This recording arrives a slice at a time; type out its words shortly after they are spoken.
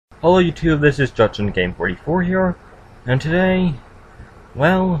Hello YouTube, this is Judson Game 44 here, and today,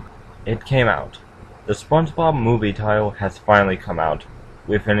 well, it came out. The SpongeBob movie title has finally come out.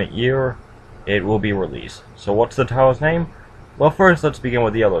 Within a year, it will be released. So what's the title's name? Well, first let's begin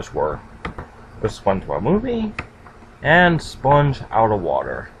with the others were. The SpongeBob movie, and Sponge Out of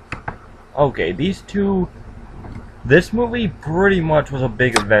Water. Okay, these two... This movie pretty much was a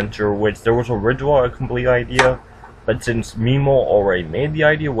big adventure, which there was originally a complete idea, but since Mimo already made the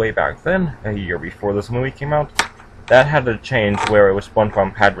idea way back then, a year before this movie came out, that had to change where it was SpongeBob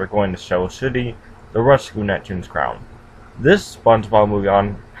and Patrick going to Shell City to rescue Neptune's crown. This SpongeBob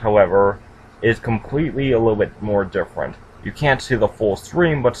movie, however, is completely a little bit more different. You can't see the full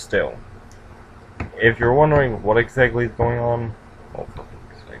stream, but still. If you're wondering what exactly is going on, oh, for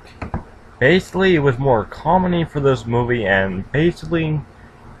fuck's sake. Basically, it was more comedy for this movie, and basically,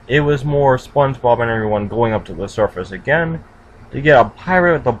 it was more SpongeBob and everyone going up to the surface again to get a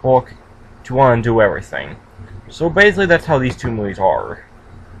pirate with a book to undo everything. So basically, that's how these two movies are.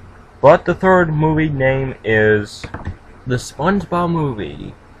 But the third movie name is The SpongeBob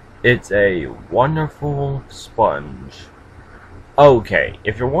Movie. It's a Wonderful Sponge. Okay,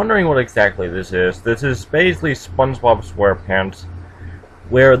 if you're wondering what exactly this is basically SpongeBob SquarePants,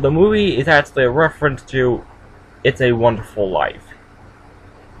 where the movie is actually a reference to It's a Wonderful Life.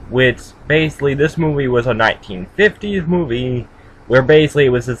 Which, basically, this movie was a 1950s movie, where basically it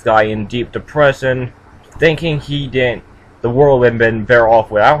was this guy in deep depression, thinking the world had been better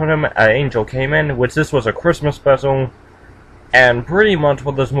off without him. An angel came in, which this was a Christmas special, and pretty much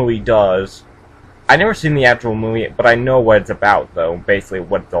what this movie does, I never seen the actual movie, but I know what it's about, though, basically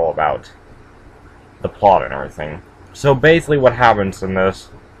what it's all about. The plot and everything. So basically what happens in this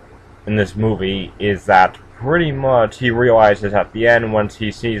movie is that pretty much he realizes at the end, once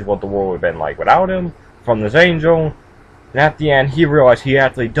he sees what the world would have been like without him, from this angel, and at the end he realizes he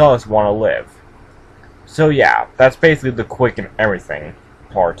actually does want to live. So yeah, that's basically the quick and everything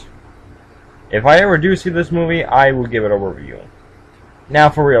part. If I ever do see this movie, I will give it a review.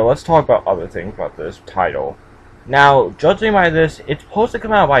 Now for real, let's talk about other things about this title. Now, judging by this, it's supposed to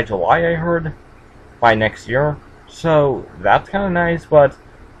come out by July, I heard, by next year. So, that's kind of nice, but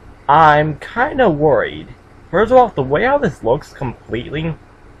I'm kind of worried. First of all, the way how this looks completely,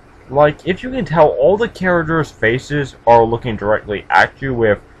 like, if you can tell, all the characters' faces are looking directly at you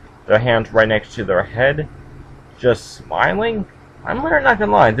with their hands right next to their head, just smiling. I'm really not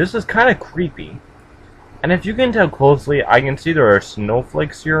gonna lie, this is kind of creepy. And if you can tell closely, I can see there are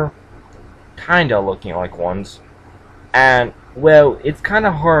snowflakes here, kinda looking like ones. And, well, it's kind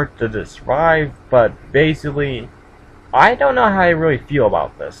of hard to describe, but basically, I don't know how I really feel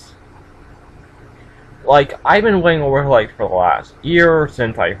about this. Like, I've been waiting over, like, for the last year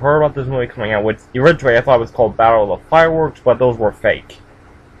since I heard about this movie coming out, which originally I thought it was called Battle of the Fireworks, but those were fake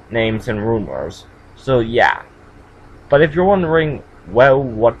names and rumors. So, yeah. But if you're wondering, well,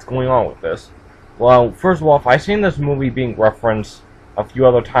 what's going on with this? Well, first of all, I've seen this movie being referenced a few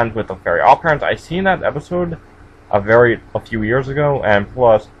other times with the Fairy Odd Parents. I've seen that episode a few years ago, and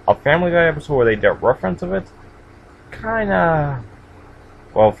plus a Family Guy episode where they did reference of it. Kinda,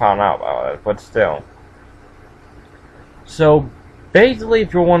 well, found out about it, but still. So, basically,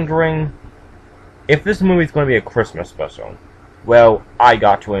 if you're wondering if this movie's going to be a Christmas special, well, I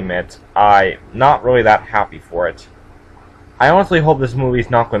got to admit, I'm not really that happy for it. I honestly hope this movie's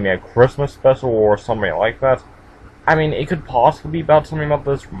not going to be a Christmas special or something like that. I mean, it could possibly be about something about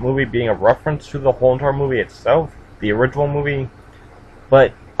this movie being a reference to the whole entire movie itself, the original movie,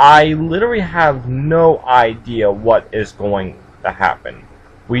 but I literally have no idea what is going to happen.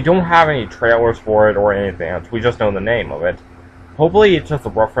 We don't have any trailers for it or anything else, we just know the name of it. Hopefully it's just a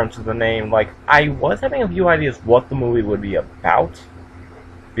reference to the name. Like, I was having a few ideas what the movie would be about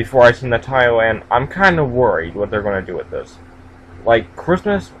before I seen the title, and I'm kind of worried what they're going to do with this. Like,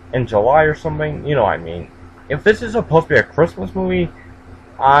 Christmas in July or something, you know what I mean. If this is supposed to be a Christmas movie,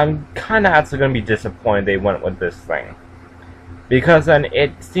 I'm kind of actually going to be disappointed they went with this thing. Because then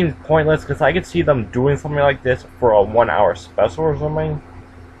it seems pointless, because I could see them doing something like this for a 1 hour special or something.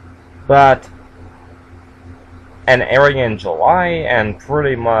 But, and airing in July, and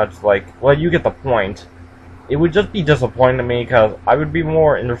pretty much, like, well, you get the point. It would just be disappointing to me, because I would be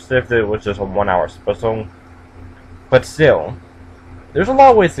more interested if it was just a 1 hour special. But still, there's a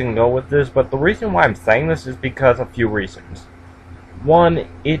lot of ways to go with this, but the reason why I'm saying this is because of a few reasons. One,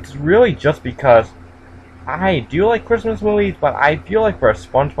 it's really just because I do like Christmas movies, but I feel like for a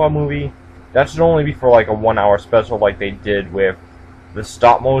SpongeBob movie, that should only be for like a 1 hour special like they did with the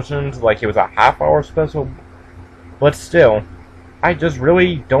stop motions, like it was a half-hour special. But still, I just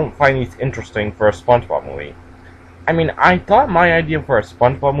really don't find these interesting for a SpongeBob movie. I mean, I thought my idea for a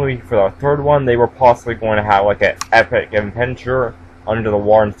SpongeBob movie for the third one, they were possibly going to have like an epic adventure under the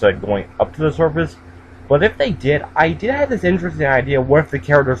water instead of going up to the surface. But if they did, I did have this interesting idea, what if the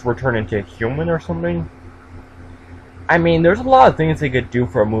characters were turned into human or something? I mean, there's a lot of things they could do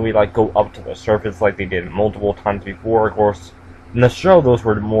for a movie, like go up to the surface like they did multiple times before. Of course, in the show, those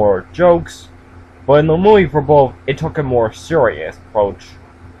were more jokes. But in the movie for both, it took a more serious approach.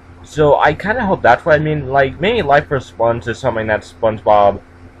 So I kind of hope that's what I mean. Like, maybe Life for Sponge is something that SpongeBob...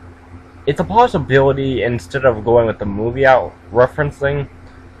 It's a possibility, instead of going with the movie out referencing,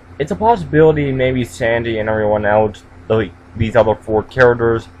 it's a possibility maybe Sandy and everyone else, these other 4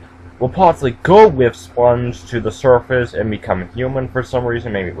 characters, will possibly go with Sponge to the surface and become human for some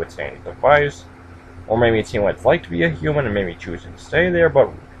reason, maybe with Sandy's advice, or maybe seeing what it's like to be a human and maybe choosing to stay there, but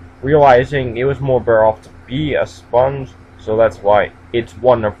realizing it was more better off to be a sponge, so that's why it's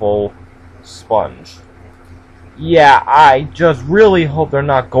wonderful Sponge. Yeah, I just really hope they're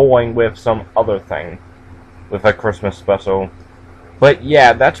not going with some other thing, with a Christmas special. But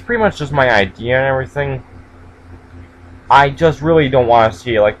yeah, that's pretty much just my idea and everything. I just really don't want to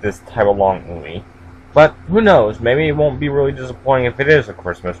see like this type of long movie. But who knows, maybe it won't be really disappointing if it is a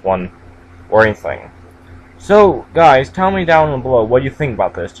Christmas one, or anything. So, guys, tell me down below what you think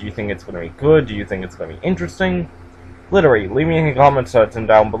about this. Do you think it's going to be good? Do you think it's going to be interesting? Literally, leave me in the comments section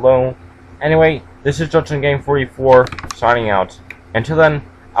down below. Anyway, this is Judgment Game 44, signing out. Until then,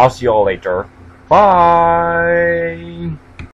 I'll see you all later. Bye!